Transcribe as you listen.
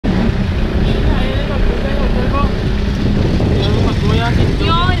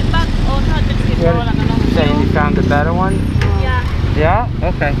better one? Yeah. Yeah?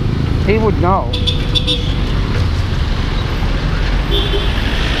 Okay. He would know.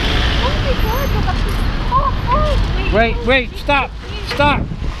 Oh my God! Look at this. Oh, Wait, stop! Stop!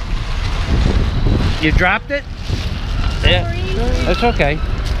 You dropped it? Yeah. It's okay.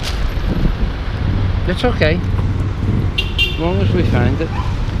 It's okay. As long as we find it.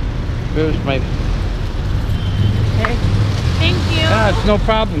 Where's my... Okay. Thank you. Ah, it's no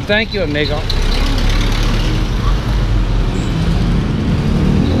problem. Thank you, amigo.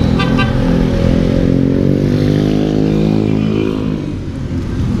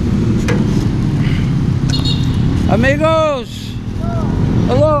 Amigos!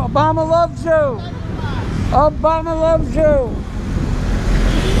 Hello, Obama loves you! Obama loves you!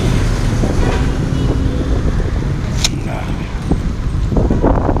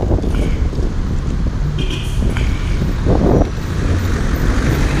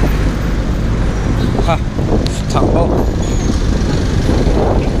 Tumble.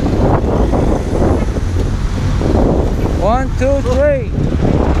 1, 2, 3.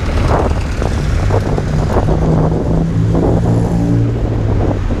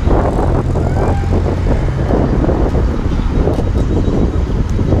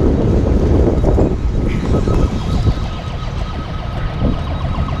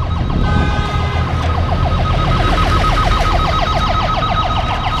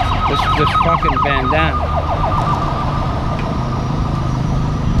 This fucking bandana.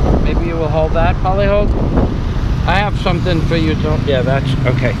 Maybe you will hold that, Polyhold? I have something for you to... Yeah, that's...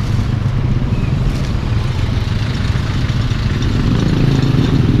 Okay.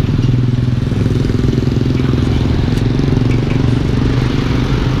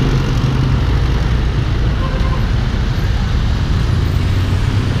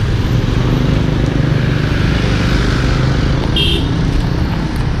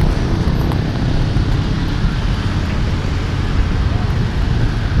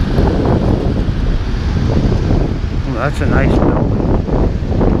 That's a nice building.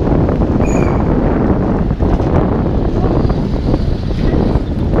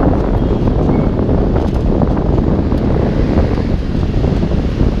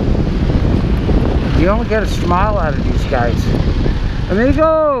 You don't get a smile out of these guys.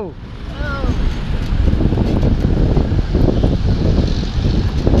 Amigo!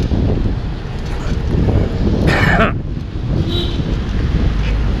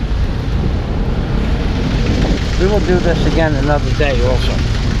 We will do this again another day also.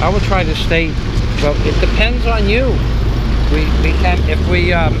 I will try to stay, well, it depends on you. We can, if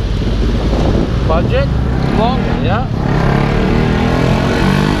we budget longer, yeah?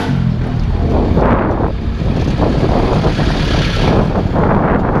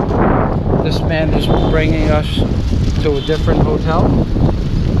 This man is bringing us to a different hotel.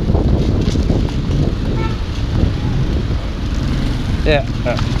 Yeah.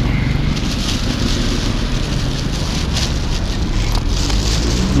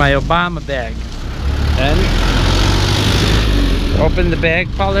 My Obama bag. And open the bag,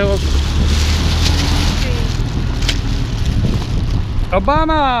 Polly.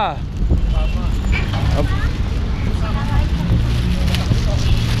 Obama!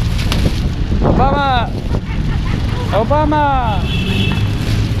 Obama! Obama!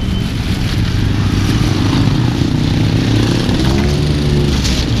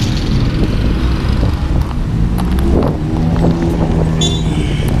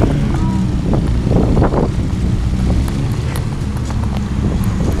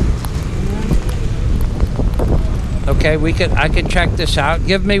 Okay, I can check this out.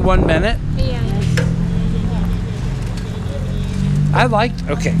 Give me 1 minute. Yeah. I liked,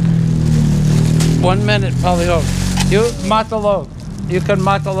 okay. 1 minute, Polly. You matalo. You can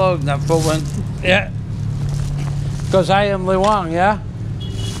matalo now for one. Yeah. Because I am Liwang, yeah?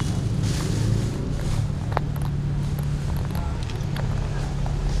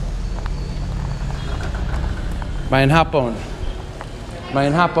 Main hapon.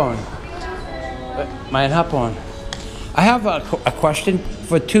 Main hapon. Main hapon. I have a question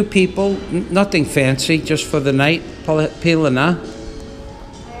for 2 people, nothing fancy, just for the night. Pila na? We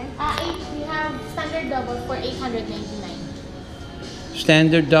have standard double for $899.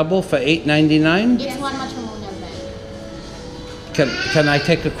 Standard double for $8.99? It's one matrimonial bed. Can I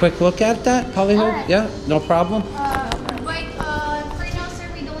take a quick look at that, Polyhold? Right. Yeah, no problem. But for now, sir,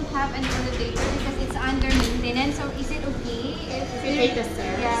 we don't have an elevator because it's under maintenance. So is it okay if we take the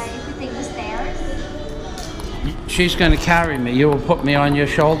stairs? Yeah, if we take the stairs. She's going to carry me. You will put me on your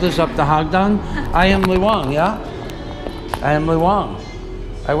shoulders up the Hagdan. I am Liwang, yeah? I am Liwang.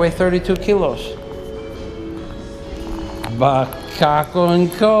 I weigh 32 kilos. Bakako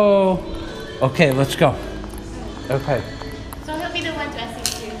and ko. Okay, let's go. Okay. So he'll be the one to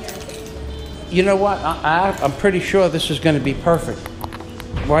assist you here. You know what? I'm pretty sure this is going to be perfect.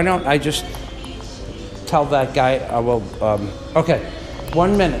 Why don't I just tell that guy I will, okay,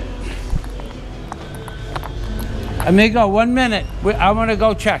 1 minute. Amigo, 1 minute. I want to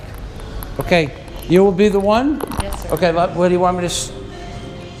go check. Okay, you will be the one? Yes, sir. Okay, what do you want me to...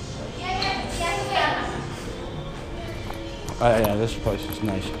 Oh, yeah, this place is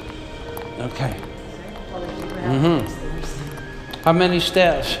nice. Okay. How many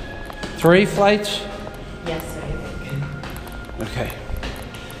stairs? 3 flights? Yes, sir. Okay.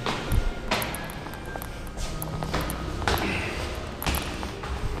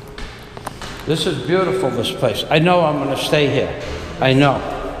 This is beautiful, this place. I know I'm going to stay here. I know.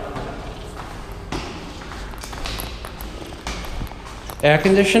 Air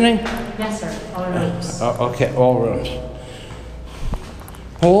conditioning? Yes, sir. All rooms. Oh, okay, all rooms.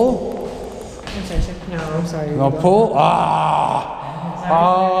 Pool? I'm sorry, sir. No, I'm sorry. No pool? Ah!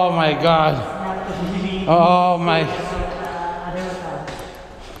 Oh my God. Oh my.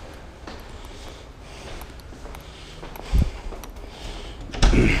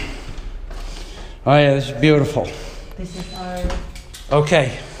 Oh yeah, this is beautiful. This is our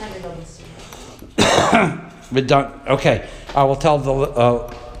Okay. We're done. Okay. I will tell the,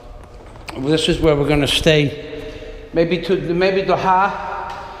 this is where we're going to stay. Maybe to Ha.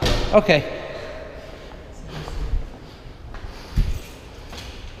 Okay.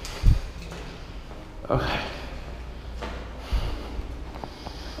 Okay.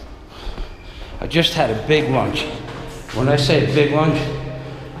 I just had a big lunch. When I say a big lunch,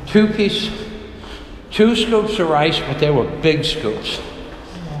 2 scoops of rice, but they were big scoops.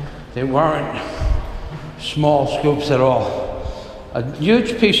 They weren't small scoops at all. A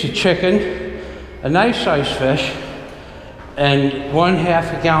huge piece of chicken, a nice sized fish, and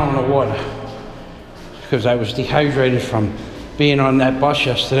 1/2 gallon of water. Because I was dehydrated from being on that bus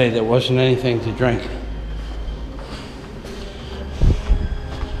yesterday. There wasn't anything to drink.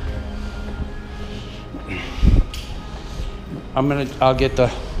 I'll get the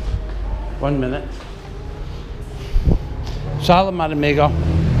 1 minute. Salamat, amigo.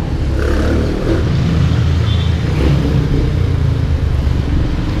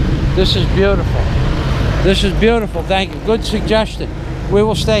 This is beautiful. This is beautiful. Thank you. Good suggestion. We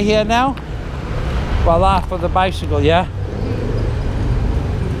will stay here now. Voila for the bicycle. Yeah.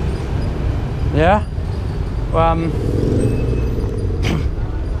 Yeah.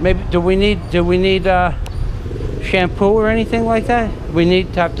 Maybe do we need shampoo or anything like that? We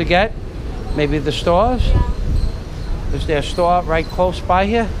need to have to get maybe the stores. Yeah. Is there a store right close by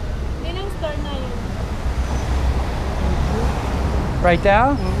here? Yun ang store na yun. Right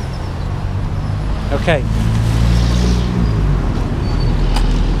down? Okay.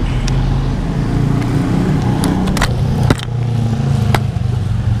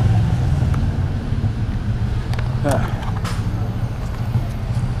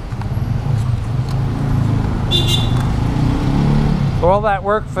 All that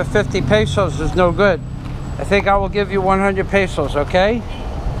work for 50 pesos is no good. I think I will give you 100 pesos, okay?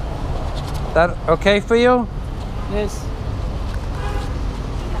 That okay for you? yes.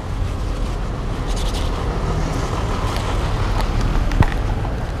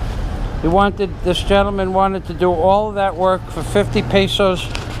 This gentleman wanted to do all of that work for 50 pesos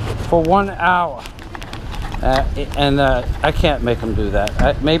for 1 hour. I can't make him do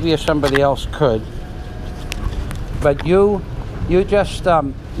that. Maybe if somebody else could. But you just,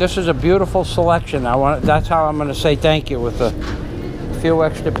 this is a beautiful selection. That's how I'm going to say thank you with a few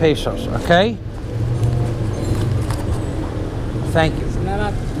extra pesos, okay? Thank you.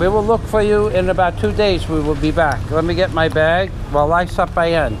 We will look for you in about 2 days. We will be back. Let me get my bag. Walay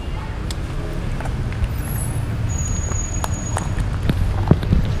sapayan.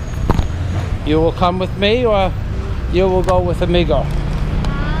 You will come with me or you will go with amigo?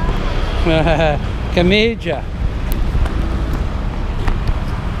 Camilla.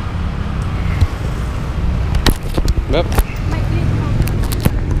 Yep.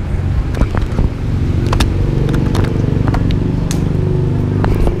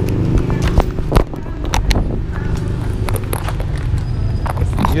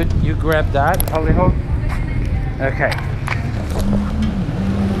 You grab that, Alejo? Okay.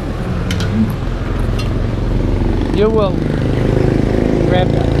 You will grab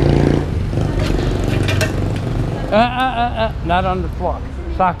that. Not on the floor.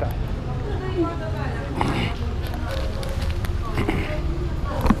 Saka.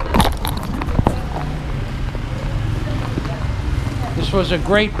 This was a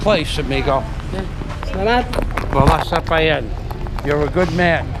great place, amigo. Salamat. Wala sapayan. You're a good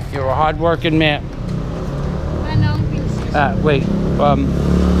man. You're a hard-working man. Wait.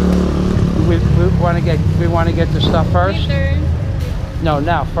 We want to get the stuff first. Later. No,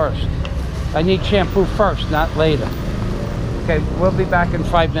 now first. I need shampoo first, not later. Okay, we'll be back in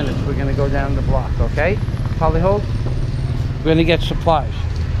 5 minutes. We're gonna go down the block. Okay, Hollyholt. We're gonna get supplies.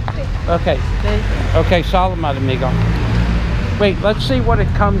 Okay. Okay, salamat, amigo. Wait, let's see what it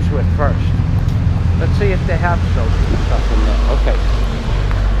comes with first. Let's see if they have soap and stuff in there. Okay.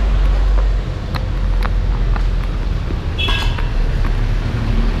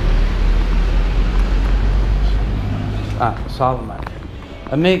 Salamat.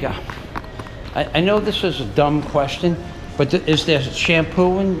 Amiga, I know this is a dumb question, but is there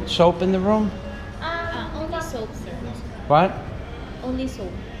shampoo and soap in the room? Only soap, sir. What? Only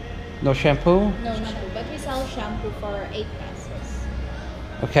soap. No shampoo? No shampoo. But we sell shampoo for 8 pesos.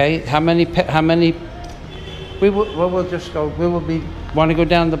 Okay. How many? We'll just go. We will be. Want to go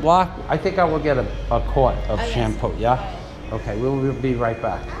down the block? I think I will get a quart of shampoo. Yes. Yeah. Okay. We will be right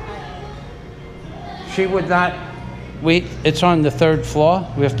back. She would not. It's on the 3rd floor.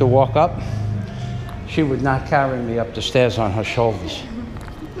 We have to walk up. She would not carry me up the stairs on her shoulders.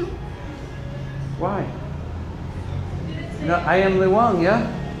 Why? No, I am Liwang, yeah?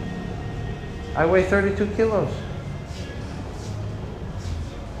 I weigh 32 kilos.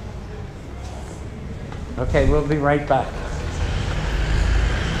 Okay, we'll be right back.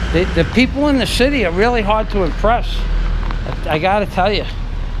 The people in the city are really hard to impress. I gotta tell you.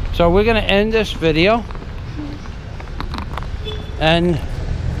 So we're gonna end this video. And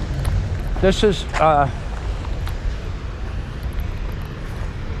this is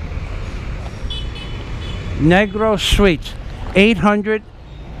Negro Suites,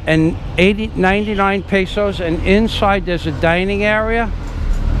 899 pesos, and inside there's a dining area.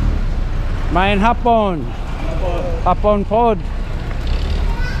 Main hapon. Hapon pod.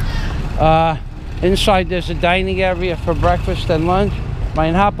 Inside there's a dining area for breakfast and lunch.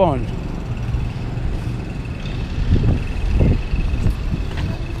 Main hapon.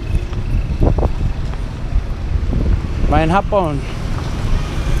 Main hapon.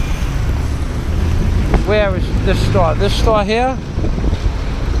 Where is this store? This store here?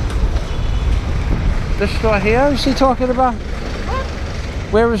 This store here is he talking about?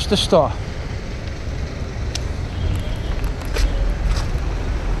 Where is the store?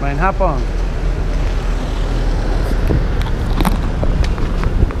 Main hapon.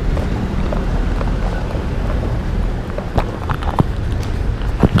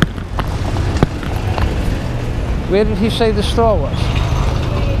 Where did he say the store was?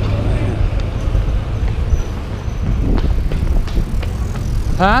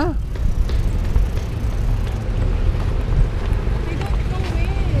 Huh?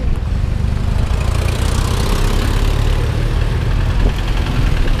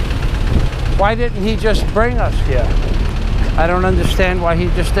 Why didn't he just bring us here? I don't understand why he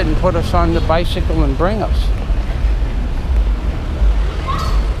just didn't put us on the bicycle and bring us.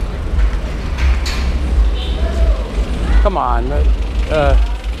 Come on.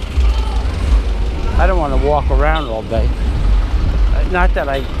 I don't want to walk around all day. Not that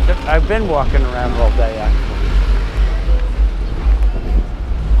I've been walking around all day, actually.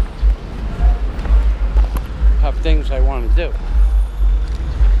 I have things I want to do.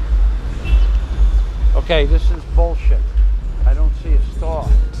 Okay, this is bullshit. I don't see a store.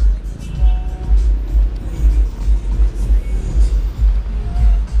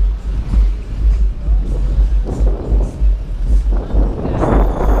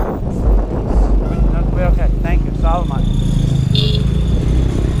 Okay, thank you, Solomon.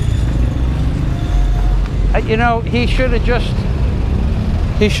 You know, he should have just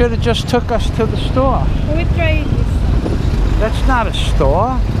took us to the store. We tried this. That's not a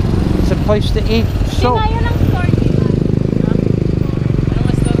store. It's a place to eat soap. Yun ang store nila.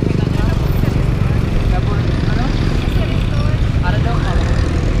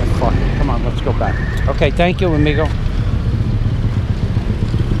 Fuck it. Come on, let's go back. Okay, thank you, amigo.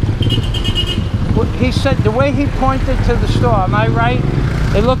 He said the way he pointed to the store, am I right?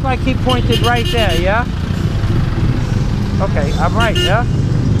 It looked like he pointed right there, yeah? Okay, I'm right, yeah?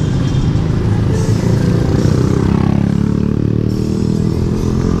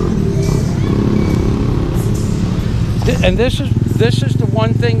 And this is the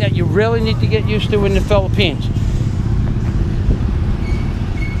one thing that you really need to get used to in the Philippines.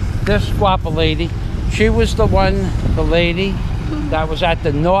 This guapa lady, she was the lady that was at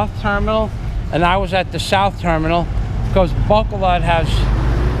the North Terminal, and I was at the South Terminal, because Bacolod has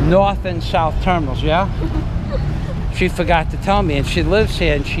North and South Terminals, yeah? She forgot to tell me, and she lives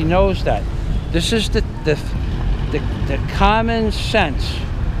here, and she knows that. This is the common sense.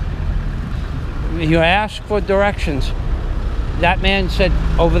 You ask for directions. That man said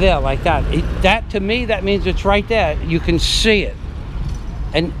over there like that. That to me, that means it's right there. You can see it.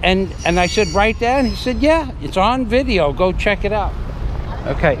 And I said right there, and he said, yeah, it's on video. Go check it out.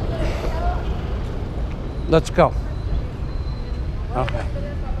 Okay. Let's go. Okay.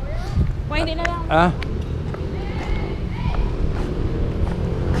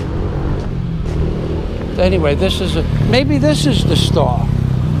 Anyway, maybe this is the store.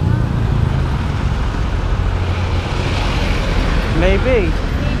 Maybe.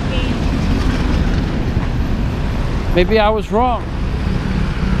 Maybe I was wrong.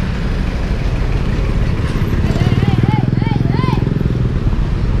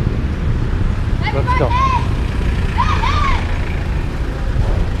 Let's go.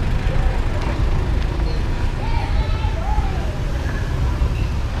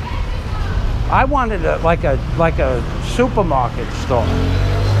 I wanted like a supermarket store.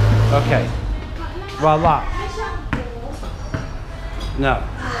 Okay. Voila. No.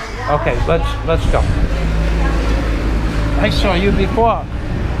 Okay, let's go. I saw you before.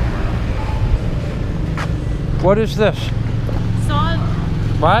 What is this? Salt.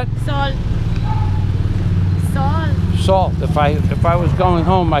 What? Salt. Salt. Salt. If I was going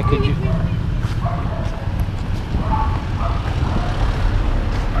home, I could use.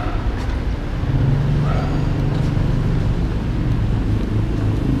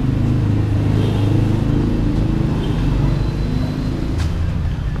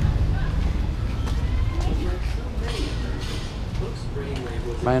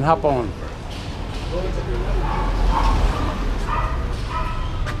 Man, hop on.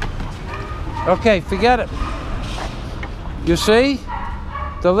 Okay, forget it. You see?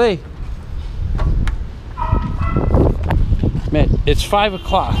 Dali. Man, it's 5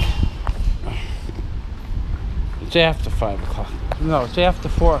 o'clock. It's after 5 o'clock. No, it's after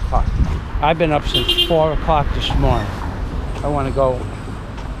 4 o'clock. I've been up since 4 o'clock this morning. I want to go.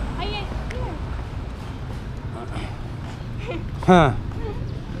 Huh.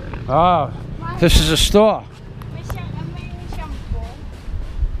 Oh, this is a store.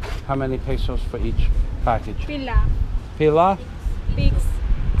 How many pesos for each package? Pila. Pila? 6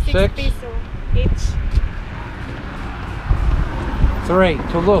 6? peso each. 3.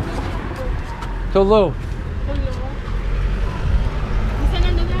 Tulu. Tulu.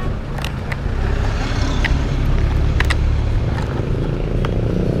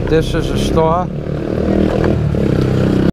 This is a store.